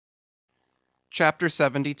CHAPTER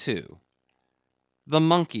 72. The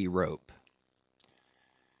Monkey Rope.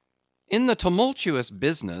 In the tumultuous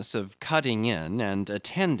business of cutting in and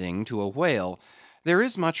attending to a whale, there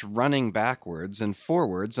is much running backwards and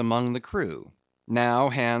forwards among the crew. Now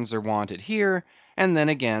hands are wanted here, and then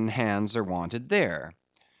again hands are wanted there.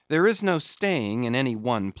 There is no staying in any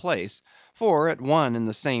one place, for at one and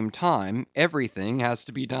the same time everything has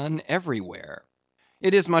to be done everywhere.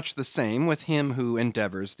 It is much the same with him who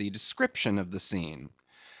endeavors the description of the scene.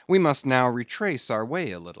 We must now retrace our way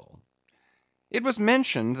a little. It was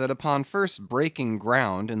mentioned that upon first breaking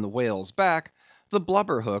ground in the whale's back, the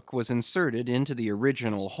blubber hook was inserted into the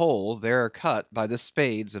original hole there cut by the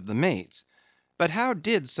spades of the mates. But how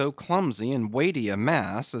did so clumsy and weighty a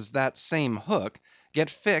mass as that same hook get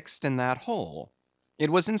fixed in that hole? It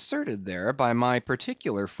was inserted there by my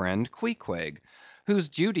particular friend Queequeg, whose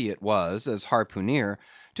duty it was, as harpooneer,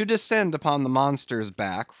 to descend upon the monster's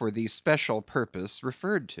back for the special purpose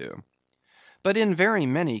referred to. But in very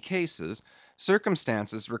many cases,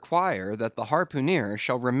 circumstances require that the harpooneer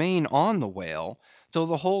shall remain on the whale till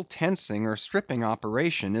the whole tensing or stripping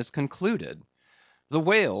operation is concluded. The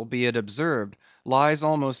whale, be it observed, lies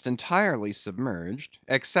almost entirely submerged,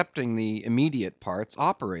 excepting the immediate parts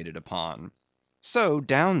operated upon. So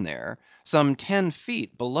down there, some 10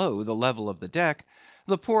 feet below the level of the deck,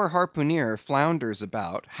 the poor harpooneer flounders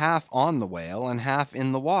about, half on the whale and half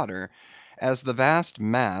in the water, as the vast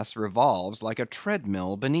mass revolves like a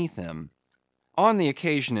treadmill beneath him. On the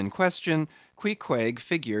occasion in question, Queequeg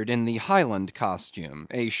figured in the Highland costume,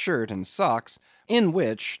 a shirt and socks, in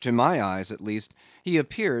which, to my eyes at least, he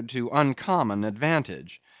appeared to uncommon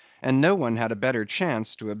advantage; and no one had a better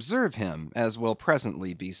chance to observe him, as will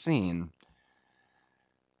presently be seen.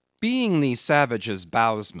 Being the savage's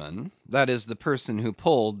bowsman, that is, the person who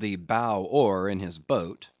pulled the bow oar in his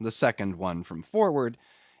boat, the second one from forward,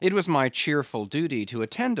 it was my cheerful duty to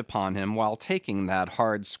attend upon him while taking that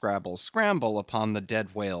hard scramble upon the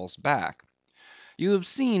dead whale's back. You have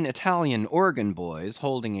seen Italian organ boys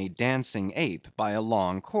holding a dancing ape by a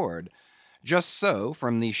long cord. Just so,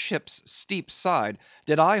 from the ship's steep side,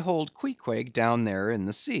 did I hold Queequeg down there in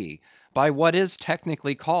the sea, by what is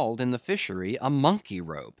technically called in the fishery a monkey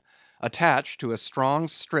rope, attached to a strong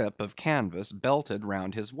strip of canvas belted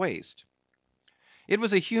round his waist. It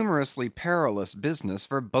was a humorously perilous business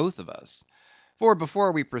for both of us. For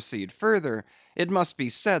before we proceed further, it must be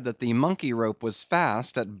said that the monkey rope was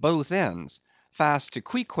fast at both ends, fast to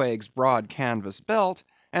Queequeg's broad canvas belt,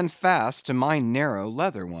 and fast to my narrow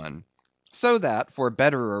leather one; so that, for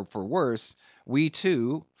better or for worse, we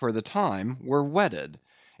two, for the time, were wedded;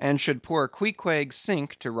 and should poor Queequeg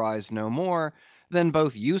sink to rise no more, then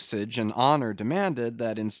both usage and honor demanded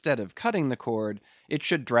that instead of cutting the cord, it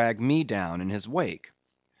should drag me down in his wake.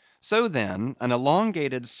 So then, an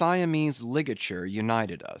elongated Siamese ligature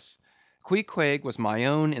united us. Queequeg was my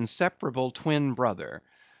own inseparable twin brother,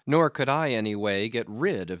 nor could I any way get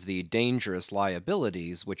rid of the dangerous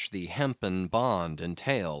liabilities which the hempen bond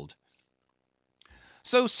entailed.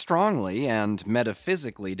 So strongly and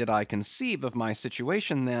metaphysically did I conceive of my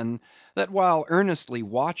situation then, that while earnestly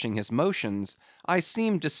watching his motions, I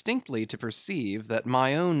seemed distinctly to perceive that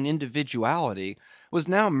my own individuality was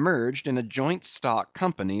now merged in a joint stock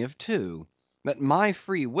company of two; that my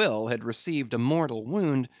free will had received a mortal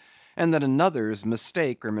wound, and that another's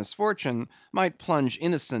mistake or misfortune might plunge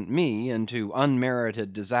innocent me into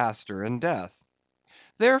unmerited disaster and death.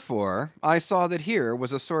 Therefore, I saw that here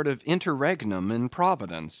was a sort of interregnum in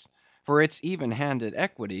Providence, for its even-handed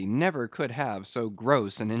equity never could have so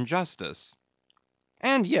gross an injustice.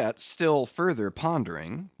 And yet, still further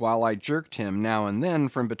pondering, while I jerked him now and then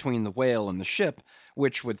from between the whale and the ship,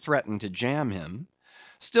 which would threaten to jam him;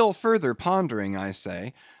 still further pondering, I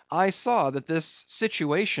say, I saw that this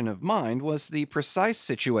situation of mine was the precise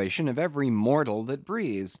situation of every mortal that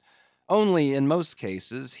breathes. Only, in most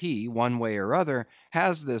cases, he, one way or other,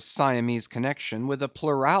 has this Siamese connection with a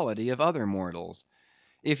plurality of other mortals.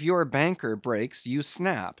 If your banker breaks, you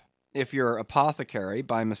snap; if your apothecary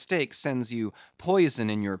by mistake sends you poison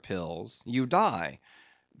in your pills, you die.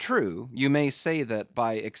 True, you may say that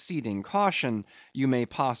by exceeding caution, you may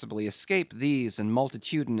possibly escape these and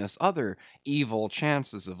multitudinous other evil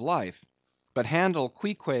chances of life. But handle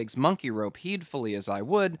Queequeg's monkey rope heedfully as I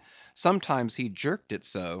would, sometimes he jerked it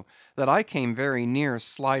so, that I came very near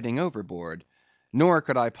sliding overboard; nor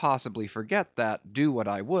could I possibly forget that, do what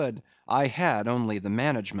I would, I had only the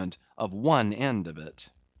management of one end of it.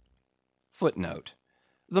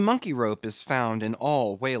 *The monkey rope is found in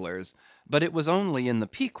all whalers, but it was only in the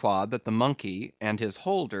Pequod that the monkey and his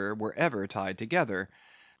holder were ever tied together.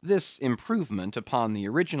 This improvement upon the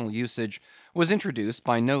original usage was introduced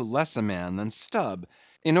by no less a man than Stubb,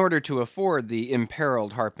 in order to afford the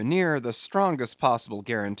imperiled harpooneer the strongest possible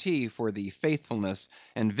guarantee for the faithfulness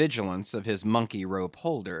and vigilance of his monkey rope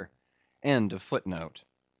holder. End of footnote.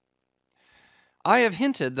 I have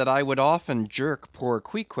hinted that I would often jerk poor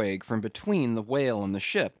Queequeg from between the whale and the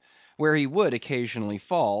ship, where he would occasionally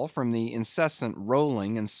fall from the incessant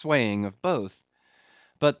rolling and swaying of both.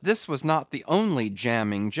 But this was not the only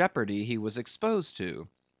jamming jeopardy he was exposed to.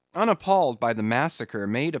 Unappalled by the massacre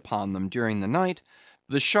made upon them during the night,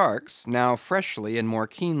 the sharks, now freshly and more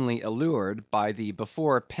keenly allured by the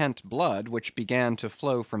before pent blood which began to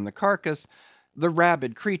flow from the carcass, the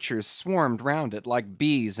rabid creatures swarmed round it like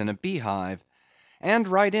bees in a beehive. And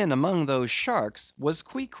right in among those sharks was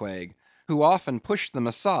Queequeg, who often pushed them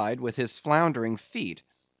aside with his floundering feet;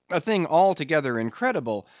 a thing altogether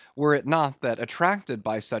incredible, were it not that attracted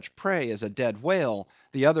by such prey as a dead whale,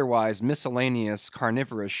 the otherwise miscellaneous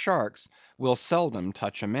carnivorous sharks will seldom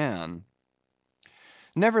touch a man.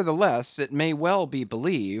 Nevertheless, it may well be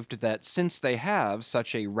believed that since they have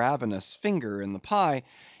such a ravenous finger in the pie,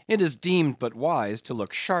 it is deemed but wise to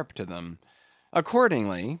look sharp to them.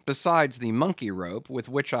 Accordingly, besides the monkey rope with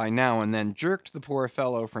which I now and then jerked the poor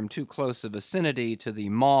fellow from too close a vicinity to the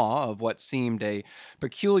maw of what seemed a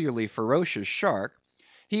peculiarly ferocious shark,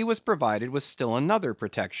 he was provided with still another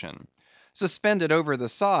protection. Suspended over the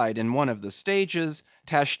side in one of the stages,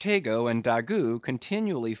 Tashtego and Daggoo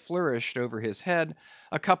continually flourished over his head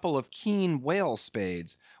a couple of keen whale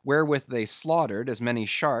spades, wherewith they slaughtered as many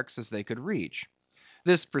sharks as they could reach.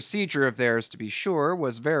 This procedure of theirs, to be sure,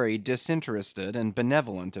 was very disinterested and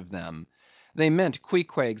benevolent of them. They meant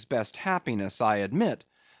Queequeg's best happiness, I admit;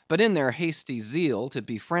 but in their hasty zeal to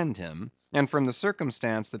befriend him, and from the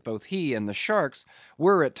circumstance that both he and the sharks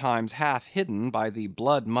were at times half hidden by the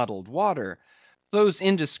blood-muddled water, those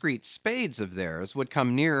indiscreet spades of theirs would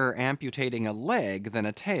come nearer amputating a leg than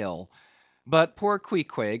a tail. But poor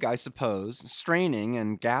Queequeg, I suppose, straining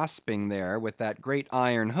and gasping there with that great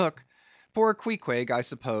iron hook, poor Queequeg, I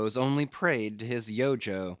suppose, only prayed to his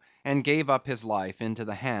Yojo, and gave up his life into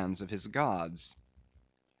the hands of his gods.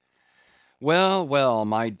 Well, well,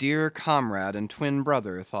 my dear comrade and twin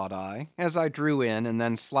brother, thought I, as I drew in and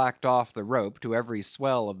then slacked off the rope to every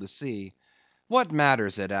swell of the sea, what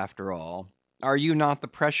matters it after all? Are you not the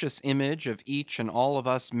precious image of each and all of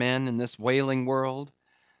us men in this whaling world?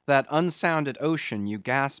 That unsounded ocean you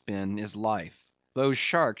gasp in is life; those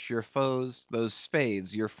sharks your foes, those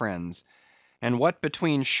spades your friends; and what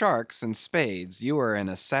between sharks and spades, you are in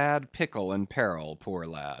a sad pickle and peril, poor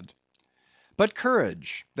lad. But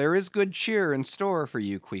courage! there is good cheer in store for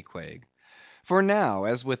you, Queequeg. For now,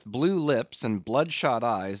 as with blue lips and bloodshot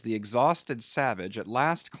eyes the exhausted savage at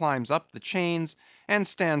last climbs up the chains, and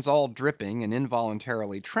stands all dripping and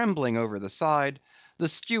involuntarily trembling over the side, the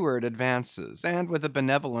steward advances, and with a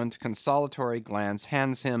benevolent consolatory glance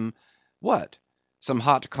hands him—what? Some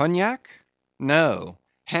hot cognac? No.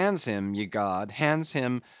 Hands him, ye God, hands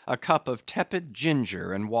him a cup of tepid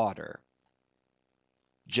ginger and water.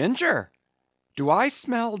 Ginger? Do I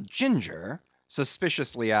smell ginger?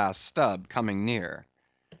 Suspiciously asked Stubb, coming near.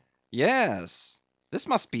 Yes, this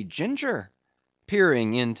must be ginger,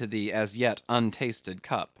 peering into the as yet untasted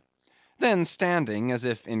cup. Then standing as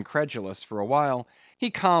if incredulous for a while, he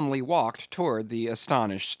calmly walked toward the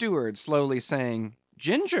astonished steward, slowly saying,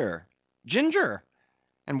 Ginger, ginger.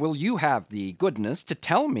 And will you have the goodness to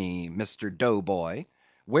tell me, Mr. Doughboy,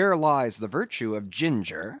 where lies the virtue of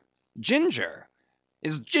ginger? Ginger!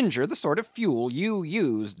 Is ginger the sort of fuel you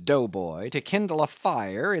use, Doughboy, to kindle a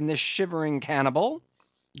fire in this shivering cannibal?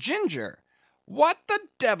 Ginger! What the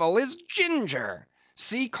devil is ginger?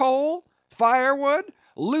 Sea coal? Firewood?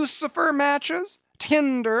 Lucifer matches?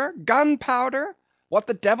 Tinder? Gunpowder? What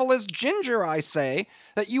the devil is ginger, I say,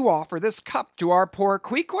 that you offer this cup to our poor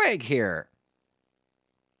Queequeg here?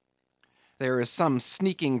 There is some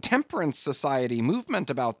sneaking temperance society movement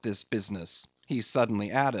about this business, he suddenly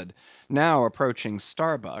added, now approaching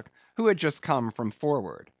Starbuck, who had just come from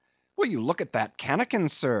forward. Will you look at that cannikin,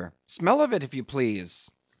 sir? Smell of it, if you please.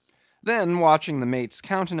 Then, watching the mate's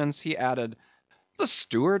countenance, he added, the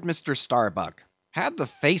steward, Mr. Starbuck, had the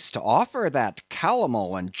face to offer that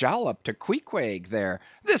calomel and jalap to Queequeg there,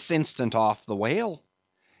 this instant off the whale.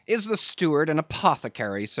 Is the steward an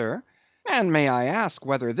apothecary, sir? And may I ask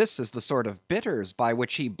whether this is the sort of bitters by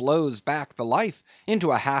which he blows back the life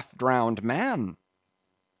into a half-drowned man?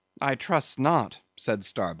 I trust not, said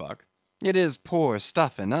Starbuck. It is poor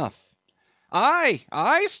stuff enough. Aye,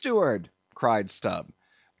 aye, steward, cried Stubb.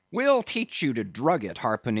 We'll teach you to drug it,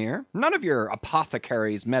 harpooneer. None of your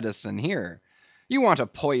apothecary's medicine here. You want to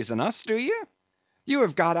poison us, do ye? You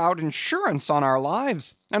have got out insurance on our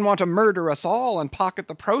lives, and want to murder us all and pocket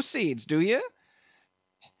the proceeds, do ye?"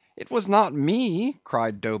 "It was not me,"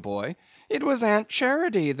 cried Dough Boy. "It was Aunt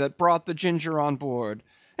Charity that brought the ginger on board,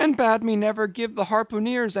 and bade me never give the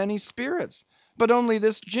harpooneers any spirits, but only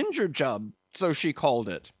this ginger jub, so she called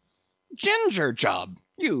it." "Ginger jub,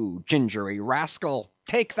 you gingery rascal!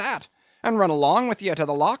 Take that, and run along with ye to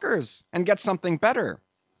the lockers, and get something better.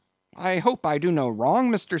 I hope I do no wrong,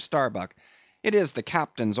 Mr. Starbuck. It is the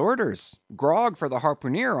captain's orders, grog for the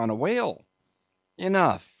harpooneer on a whale."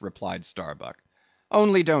 "Enough," replied Starbuck.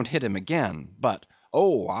 "Only don't hit him again. But,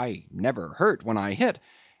 oh, I never hurt when I hit,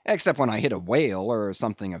 except when I hit a whale or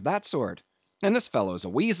something of that sort. And this fellow's a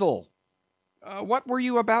weasel. What were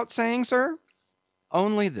you about saying, sir?"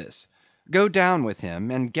 "Only this. Go down with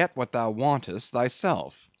him, and get what thou wantest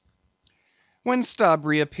thyself." When Stubb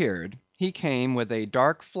reappeared, he came with a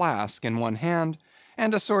dark flask in one hand,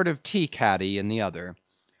 and a sort of tea caddy in the other.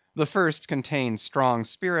 The first contained strong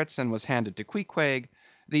spirits and was handed to Queequeg;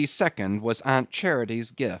 the second was Aunt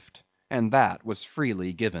Charity's gift, and that was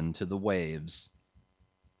freely given to the waves.